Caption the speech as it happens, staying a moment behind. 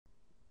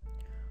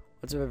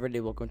What's up, everybody?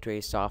 Welcome to a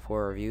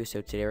software review.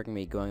 So today we're going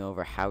to be going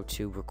over how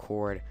to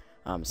record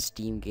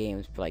Steam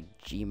games like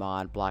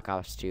Gmod, Black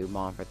Ops 2,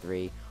 Modern Warfare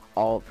 3,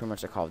 all pretty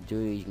much are Call of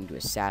Duty. You can do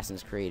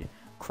Assassin's Creed,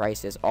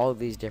 Crysis, all of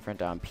these different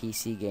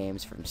PC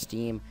games from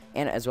Steam,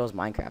 and as well as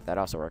Minecraft. That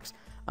also works.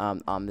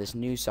 On this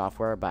new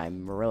software by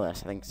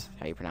Marillis, I think that's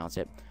how you pronounce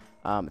it.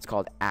 It's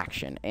called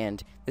Action,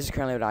 and this is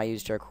currently what I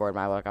use to record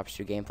my Black Ops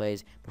 2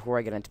 gameplays. Before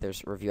I get into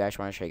this review, I just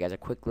want to show you guys a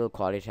quick little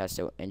quality test,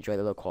 so enjoy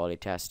the little quality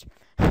test.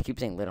 I keep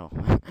saying little.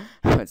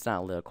 It's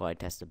not a little quality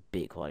test, it's a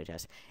big quality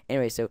test.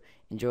 Anyway, so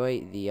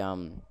enjoy the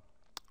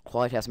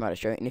quality test I'm about to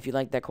show you, and if you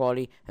like that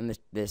quality, then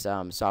this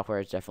software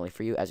is definitely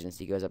for you. As you can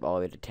see, it goes up all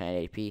the way to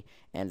 1080p,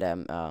 and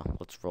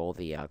let's roll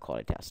the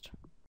quality test.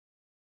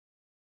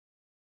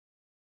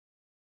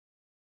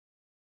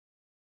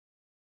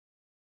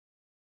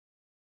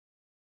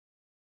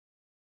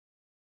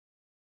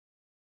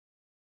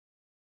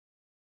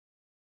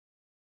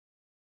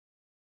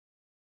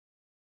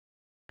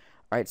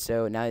 Alright,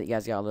 so now that you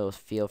guys got a little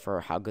feel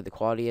for how good the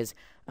quality is,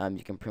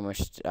 you can pretty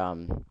much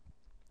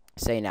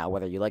say now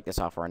whether you like the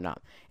software or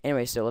not.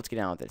 Anyway, so let's get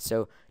on with it.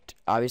 So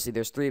obviously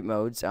there's three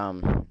modes.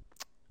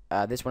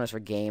 This one is for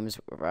games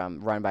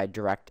run by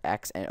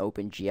DirectX and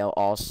OpenGL,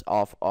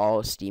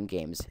 all Steam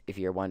games, if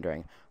you're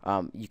wondering.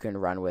 You can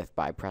run with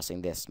by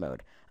pressing this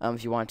mode.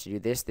 If you want to do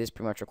this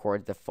pretty much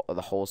records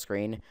the whole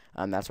screen.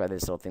 That's why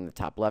this little thing in the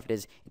top left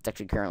is. It's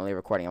actually currently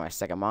recording on my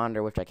second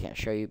monitor, which I can't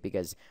show you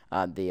because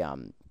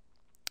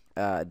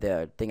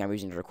the thing I'm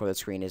using to record the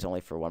screen is only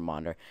for one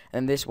monitor.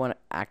 And this one,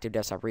 active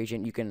desktop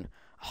region, you can,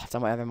 it's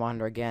on my other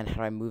monitor again. How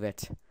do I move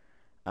it?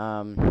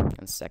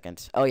 One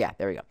second. Oh yeah,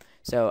 there we go.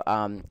 So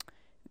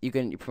you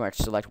can pretty much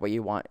select what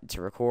you want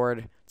to record.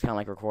 It's kind of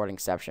like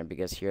Recordingception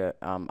because here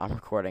I'm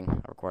recording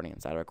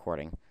inside a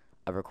recording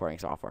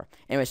software.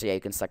 Anyway, so yeah,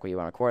 you can select what you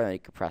want to record, and then you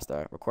can press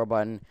the record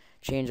button,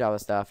 change all the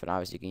stuff, and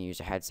obviously you can use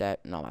a headset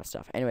and all that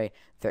stuff. Anyway,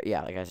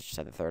 yeah, like I just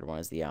said, the third one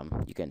is the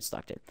you can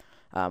select it,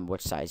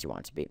 which size you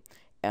want it to be.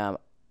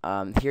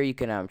 Here you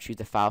can choose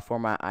the file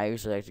format. I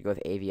usually like to go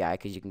with AVI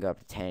because you can go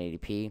up to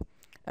 1080p.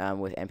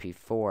 With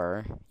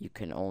MP4, you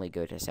can only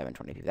go to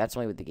 720p. That's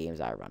only with the games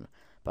I run,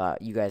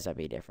 but you guys might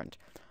be different.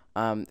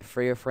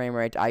 For your frame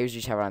rate, I usually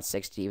just have it on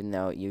 60, even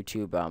though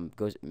YouTube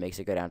makes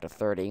it go down to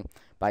 30.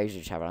 But I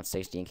usually just have it on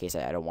 60 in case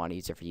I don't want to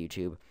use it for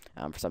YouTube,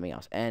 for something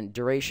else. And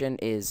duration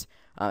is,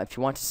 if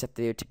you want to set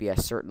the video to be a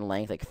certain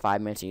length, like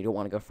 5 minutes, and you don't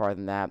want to go farther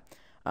than that,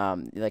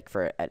 like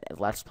for a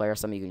Let's Play or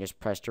something, you can just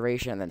press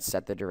duration and then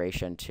set the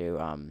duration to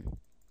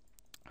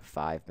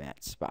 5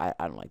 minutes. But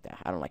I don't like that.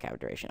 I don't like having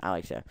duration. I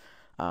like to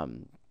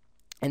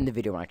end the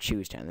video when I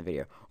choose to end the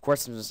video. Of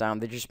course, some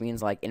sound that just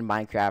means like in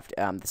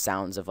Minecraft, the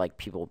sounds of like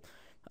people,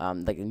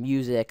 like the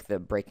music, the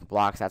breaking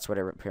blocks. That's what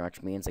it pretty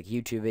much means. Like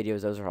YouTube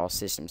videos, those are all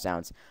system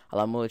sounds.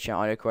 Allow multi-channel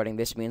audio recording.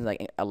 This means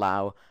like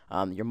allow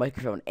your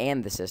microphone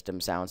and the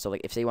system sound. So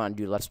like if say you want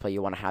to do Let's Play,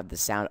 you want to have the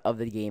sound of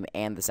the game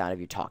and the sound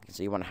of you talking.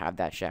 So you want to have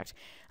that checked.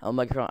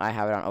 Microphone, I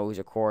have it on always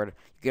record.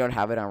 You don't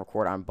have it on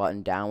record on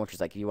button down, which is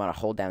like if you want to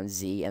hold down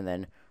Z and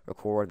then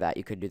record that,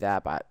 you could do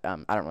that, but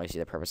I don't really see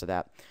the purpose of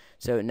that.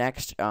 So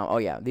next, oh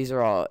yeah, these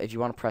are all, if you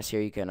want to press here,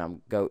 you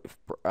can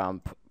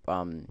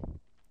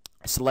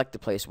select the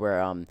place where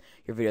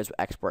your videos will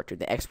export to.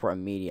 They export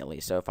immediately.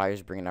 So if I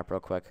just bring it up real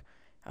quick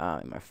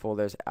in my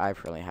folders, I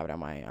currently have it on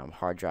my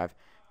hard drive.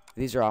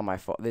 These are all my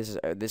this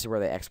is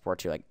where they export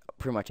to, like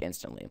pretty much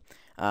instantly.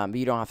 But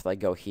you don't have to like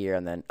go here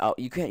and then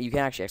you can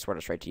actually export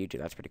it straight to YouTube.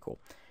 That's pretty cool.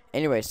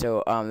 Anyway,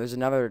 so there's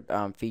another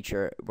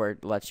feature where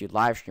it lets you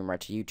live stream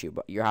right to YouTube.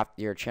 But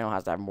your channel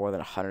has to have more than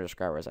 100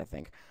 subscribers, I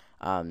think.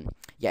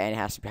 Yeah, and it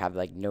has to have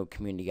like no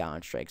community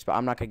guideline strikes. But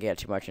I'm not gonna get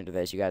too much into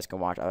this. You guys can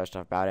watch other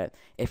stuff about it.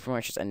 If pretty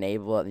much just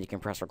enable it, and you can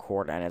press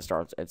record, and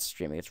it's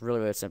streaming. It's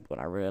really, really simple,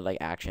 and I really like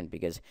Action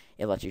because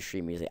it lets you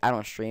stream easily. I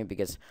don't stream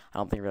because I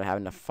don't think I really have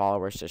enough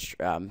followers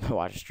to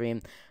watch a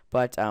stream.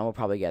 But we'll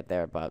probably get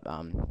there. But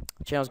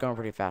the channel's going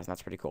pretty fast, and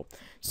that's pretty cool.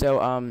 So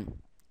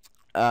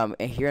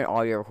and here in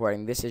audio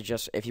recording, this is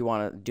just if you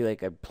want to do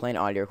like a plain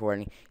audio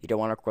recording, you don't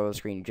want to record the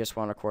screen, you just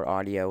want to record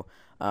audio.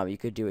 You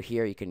could do it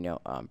here. You can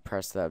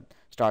press the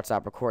start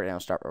stop record and it'll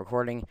start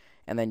recording,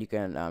 and then you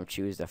can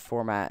choose the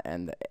format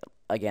and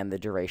again the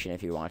duration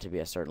if you want it to be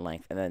a certain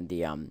length, and then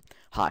the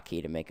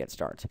hotkey to make it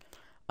start.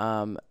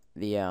 The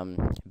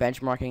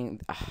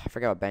benchmarking, I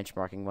forgot what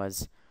benchmarking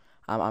was.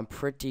 I'm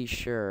pretty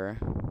sure,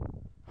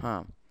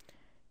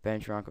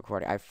 benchmark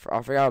recording. I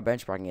forgot what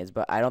benchmarking is,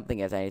 but I don't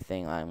think it's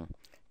anything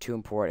too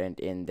important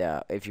in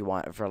the if you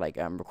want for like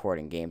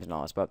recording games and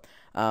all this, but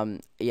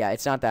yeah,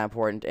 it's not that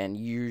important, and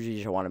you usually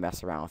just want to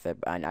mess around with it,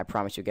 and I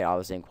promise you get all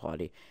the same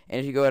quality. And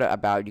if you go to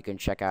about, you can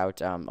check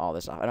out all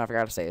this stuff. And I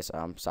forgot to say this,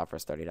 software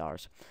is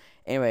 $30.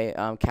 Anyway,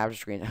 capture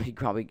screen, you can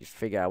probably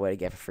figure out a way to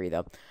get for free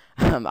though.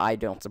 I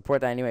don't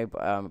support that anyway,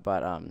 but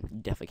you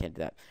definitely can't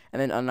do that.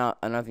 And then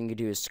another thing you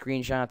can do is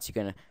screenshots. You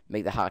can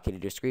make the hotkey to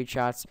do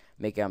screenshots,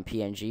 make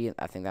PNG.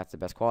 I think that's the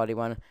best quality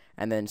one.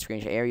 And then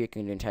screenshot area, you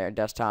can do entire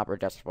desktop or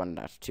desktop 1,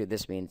 desktop 2.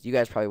 This means you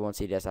guys probably won't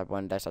see desktop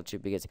 1, desktop 2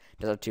 because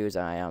desktop 2 is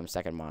my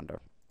second monitor.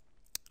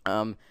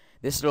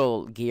 This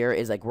little gear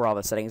is like where all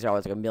the settings are.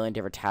 There's like a million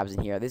different tabs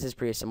in here. This is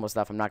pretty simple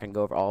stuff. I'm not going to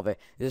go over all of it.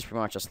 This is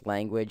pretty much just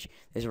language.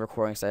 This is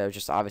recording, so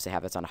just obviously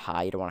have this on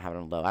high. You don't want to have it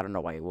on low. I don't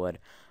know why you would.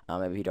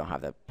 Maybe you don't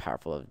have that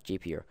powerful of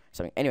GPU or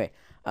something. Anyway,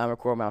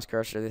 record mouse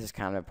cursor. This is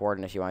kind of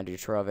important if you want to do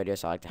tutorial videos,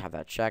 so I like to have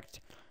that checked.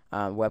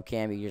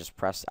 Webcam, you just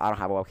press. I don't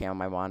have a webcam on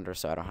my monitor,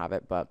 so I don't have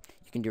it, but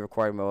you can do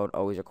recording mode,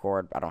 always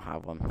record. I don't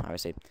have one,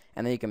 obviously.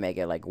 And then you can make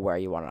it like where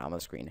you want it on the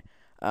screen.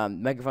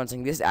 Microphone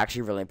thing, this is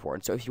actually really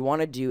important. So if you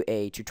want to do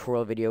a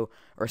tutorial video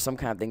or some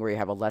kind of thing where you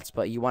have a let's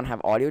play, you want to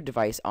have audio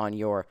device on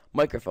your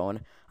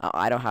microphone.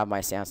 I don't have my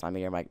Samsung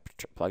Media mic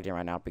plugged in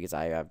right now because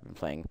I have been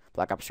playing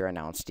Black Ops 2 right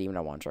now on Steam, and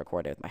I want to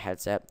record it with my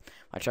headset.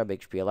 My Chubb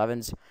HP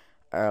 11s.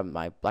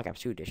 My Black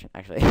Ops 2 edition,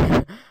 actually.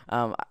 The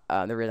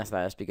reason I say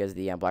that is because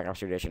the Black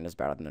Ops 2 edition is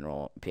better than the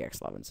normal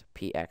PX11s.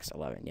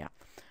 PX11, yeah.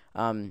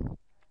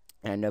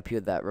 And I know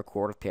people that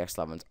record with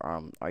PX11s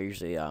are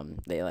usually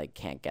they like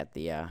can't get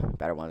the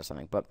better ones or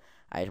something. But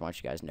I just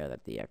want you guys to know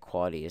that the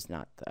quality is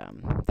not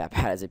that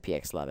bad as a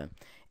PX11.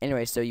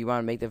 Anyway, so you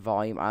want to make the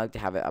volume. I like to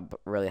have it up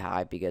really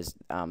high because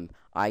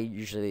I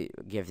usually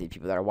give the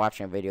people that are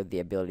watching a video the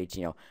ability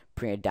to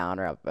bring it down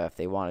or up if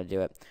they want to do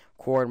it.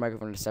 Record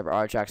microphone to separate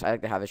audio tracks. I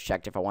like to have this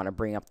checked if I want to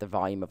bring up the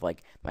volume of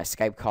like my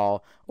Skype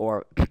call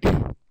or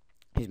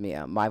excuse me,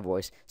 my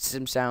voice.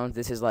 System sounds.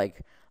 This is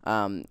like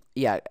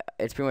yeah,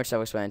 it's pretty much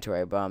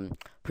self-explanatory, but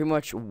pretty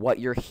much what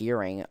you're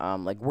hearing,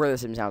 like where the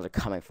system sounds are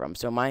coming from.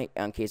 So in my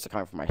case, they're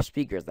coming from my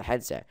speakers, the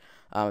headset.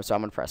 So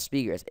I'm gonna press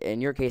speakers.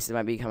 In your case, it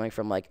might be coming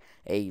from like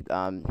a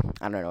I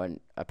don't know,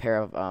 a pair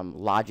of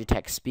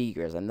Logitech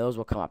speakers, and those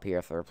will come up here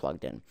if they're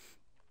plugged in.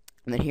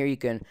 And then here you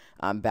can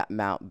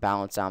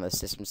balance out the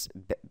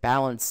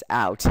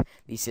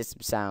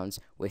system sounds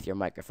with your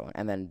microphone.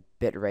 And then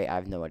bitrate, I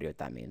have no idea what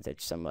that means.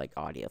 It's some like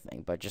audio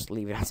thing, but just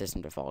leave it on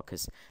system default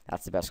because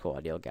that's the best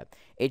quality you'll get.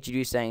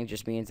 HUD setting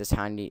just means this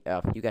tiny.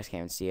 You guys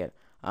can't even see it.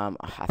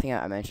 I think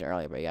I mentioned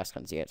earlier, but you guys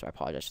couldn't see it, so I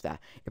apologize for that.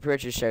 It pretty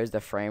much just shows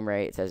the frame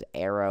rate. It says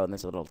arrow, and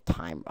there's a little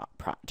timer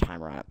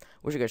on it.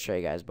 Wish I could show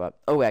you guys, but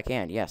oh, I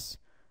can. Yes.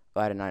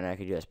 Oh, I didn't know I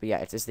could do this, but yeah,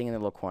 it's this thing in the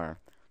little corner.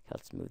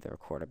 Let's move the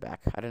recorder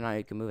back. I didn't know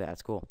you can move it.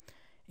 That's cool.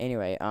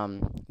 Anyway,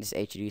 this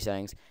HUD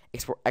settings.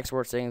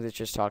 Export settings, it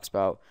just talks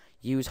about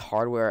use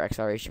hardware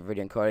acceleration for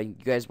video encoding.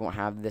 You guys won't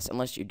have this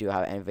unless you do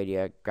have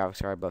NVIDIA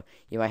graphics card, but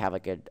you might have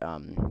like a,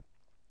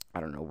 I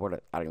don't know,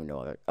 I don't even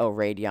know.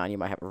 Radeon. You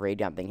might have a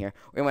Radeon thing here.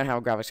 Or you might have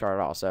a graphics card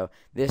at all. So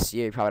this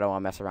you probably don't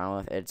want to mess around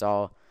with. It's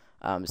all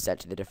set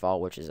to the default,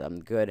 which is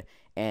good.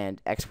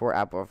 And export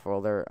Apple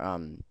folder.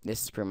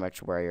 This is pretty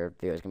much where your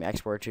video is going to be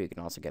exported to. You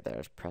can also get there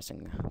just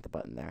pressing the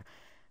button there.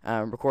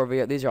 Record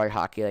video. These are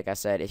hotkey, like I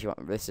said. If you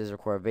want, this is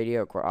record video,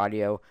 record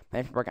audio.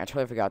 I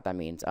totally forgot what that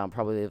means.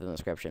 Probably leave it in the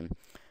description.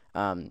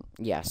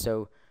 Yeah.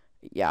 So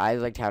yeah, I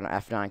like to have an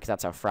F9 because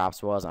that's how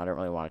Fraps was, and I don't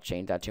really want to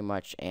change that too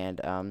much.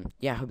 And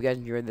yeah, I hope you guys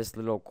enjoyed this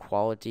little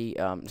quality.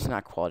 It's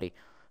not quality.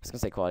 I was gonna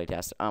say quality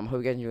test. Hope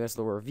you guys enjoyed this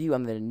little review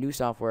on the new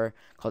software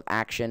called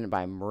Action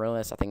by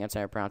Marillis. I think that's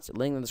how I pronounce it.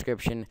 Link in the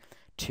description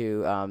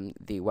to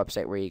the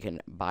website where you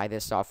can buy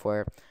this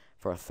software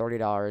for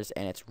 $30,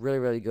 and it's really,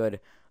 really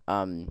good.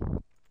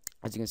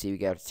 As you can see, we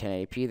got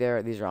 1080p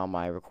there. These are all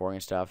my recording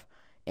stuff.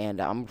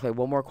 And I'm going to play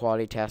one more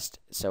quality test.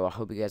 So I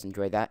hope you guys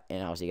enjoyed that,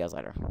 and I'll see you guys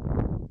later.